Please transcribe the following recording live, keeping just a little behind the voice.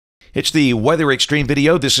It's the Weather Xtreme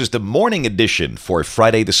video. This is the morning edition for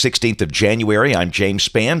Friday the 16th of January. I'm James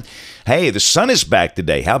Spann. Hey, the sun is back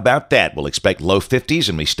today. How about that? We'll expect low 50s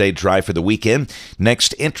and we stay dry for the weekend.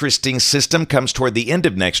 Next interesting system comes toward the end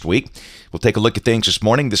of next week. We'll take a look at things this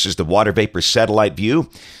morning. This is the water vapor satellite view.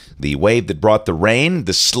 The wave that brought the rain,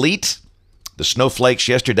 the sleet, the snowflakes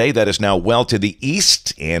yesterday, that is now well to the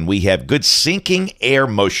east, and we have good sinking air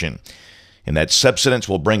motion. And that subsidence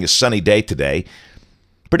will bring a sunny day today.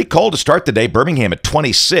 Pretty cold to start the day. Birmingham at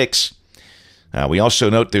 26. We also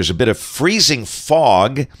note there's a bit of freezing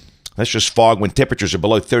fog. That's just fog when temperatures are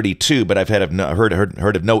below 32, but I've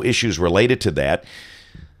heard of no issues related to that.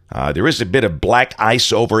 There is a bit of black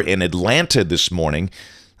ice over in Atlanta this morning.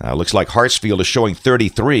 Looks like Hartsfield is showing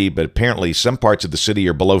 33, but apparently some parts of the city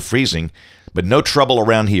are below freezing. But no trouble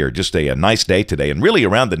around here. Just a nice day today, and really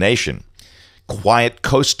around the nation. Quiet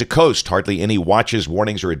coast to coast. Hardly any watches,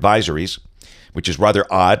 warnings, or advisories, which is rather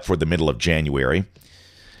odd for the middle of January.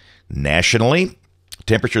 Nationally,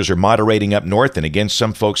 temperatures are moderating up north, and again,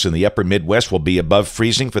 some folks in the upper Midwest will be above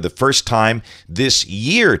freezing for the first time this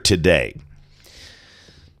year today.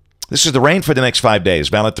 This is the rain for the next 5 days,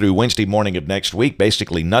 valid through Wednesday morning of next week.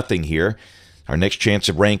 Basically nothing here. Our next chance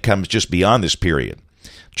of rain comes just beyond this period.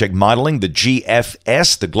 Check modeling, the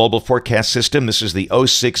GFS, the Global Forecast System. This is the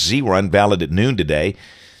 06Z run, valid at noon today.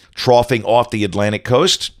 Troughing off the Atlantic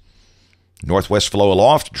coast. Northwest flow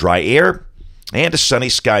aloft, dry air, and a sunny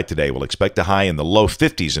sky today. We'll expect a high in the low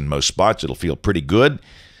 50s in most spots. It'll feel pretty good.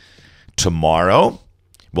 Tomorrow,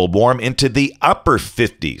 we'll warm into the upper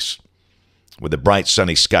 50s with a bright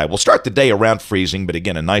sunny sky. We'll start the day around freezing, but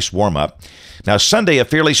again, a nice warm-up. Now, Sunday, a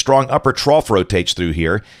fairly strong upper trough rotates through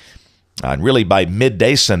here. And really, by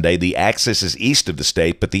midday Sunday, the axis is east of the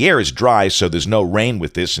state, but the air is dry, so there's no rain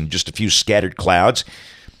with this and just a few scattered clouds.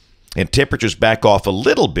 And temperatures back off a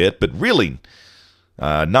little bit, but really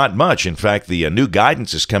not much. In fact, the new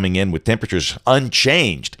guidance is coming in with temperatures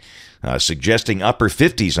unchanged, suggesting upper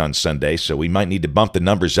 50s on Sunday, so we might need to bump the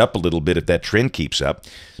numbers up a little bit if that trend keeps up.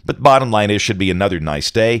 But bottom line is, should be another nice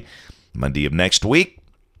day. Monday of next week,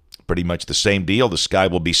 pretty much the same deal. The sky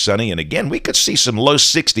will be sunny, and again, we could see some low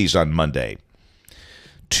 60s on Monday.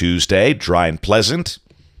 Tuesday, dry and pleasant.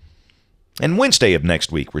 And Wednesday of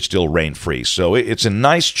next week, we're still rain-free. So it's a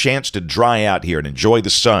nice chance to dry out here and enjoy the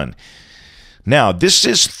sun. Now, this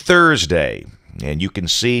is Thursday, and you can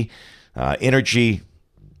see energy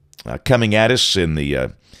coming at us in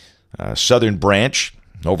the southern branch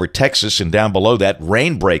over Texas, and down below that,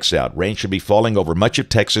 rain breaks out. Rain should be falling over much of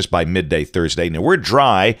Texas by midday Thursday. Now, we're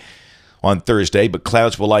dry on Thursday, but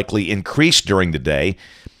clouds will likely increase during the day.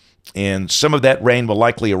 And some of that rain will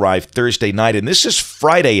likely arrive Thursday night. And this is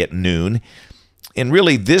Friday at noon. And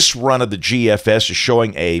really, this run of the GFS is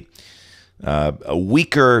showing a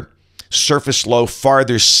weaker surface low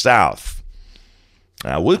farther south.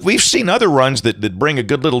 We've seen other runs that bring a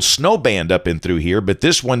good little snow band up in through here, but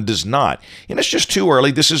this one does not. And it's just too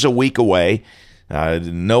early. This is a week away.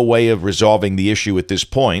 No way of resolving the issue at this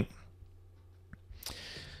point.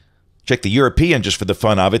 Check the European just for the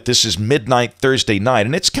fun of it. This is midnight Thursday night,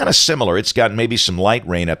 and it's kind of similar. It's got maybe some light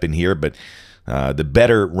rain up in here, but the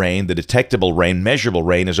better rain, the detectable rain, measurable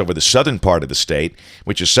rain is over the southern part of the state,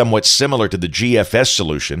 which is somewhat similar to the GFS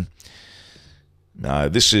solution.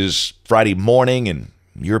 This is Friday morning, and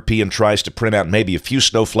European tries to print out maybe a few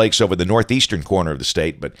snowflakes over the northeastern corner of the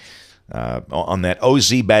state, but on that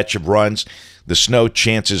OZ batch of runs, the snow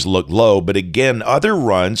chances look low, but again, other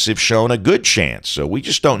runs have shown a good chance, so we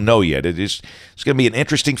just don't know yet. It's going to be an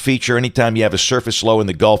interesting feature anytime you have a surface low in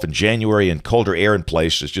the Gulf in January and colder air in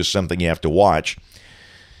place. It's just something you have to watch.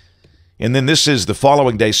 And then this is the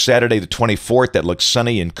following day, Saturday the 24th. That looks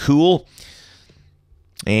sunny and cool.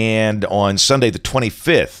 And on Sunday the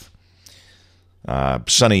 25th,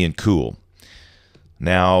 sunny and cool.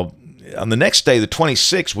 Now, on the next day, the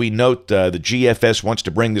 26th, we note the GFS wants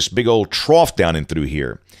to bring this big old trough down in through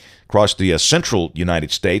here across the central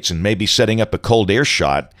United States and maybe setting up a cold air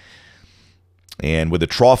shot. And with the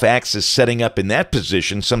trough axis setting up in that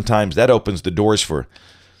position, sometimes that opens the doors for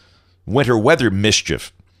winter weather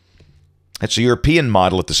mischief. That's a European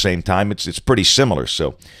model at the same time. It's pretty similar.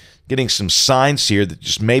 So getting some signs here that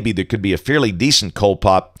just maybe there could be a fairly decent cold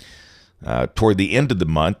pop toward the end of the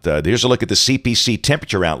month. Here's a look at the CPC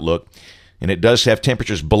temperature outlook, and it does have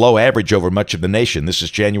temperatures below average over much of the nation. This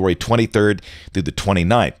is January 23rd through the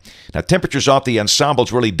 29th. Now, temperatures off the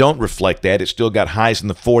ensembles really don't reflect that. It's still got highs in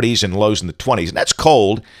the 40s and lows in the 20s, and that's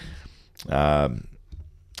cold. And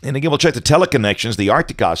again, we'll check the teleconnections, the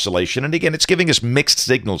Arctic oscillation, and again, it's giving us mixed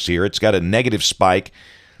signals here. It's got a negative spike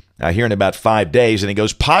here in about 5 days, and it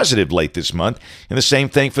goes positive late this month, and the same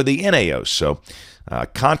thing for the NAO. So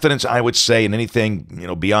Confidence, I would say, in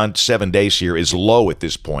anything beyond 7 days here is low at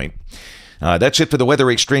this point. That's it for the Weather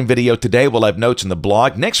Xtreme video today. We'll have notes in the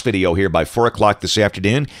blog. Next video here by 4 o'clock this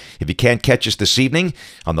afternoon. If you can't catch us this evening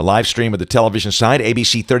on the live stream of the television side,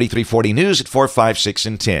 ABC 3340 News at 4, 5, 6,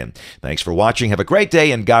 and 10. Thanks for watching. Have a great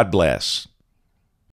day, and God bless.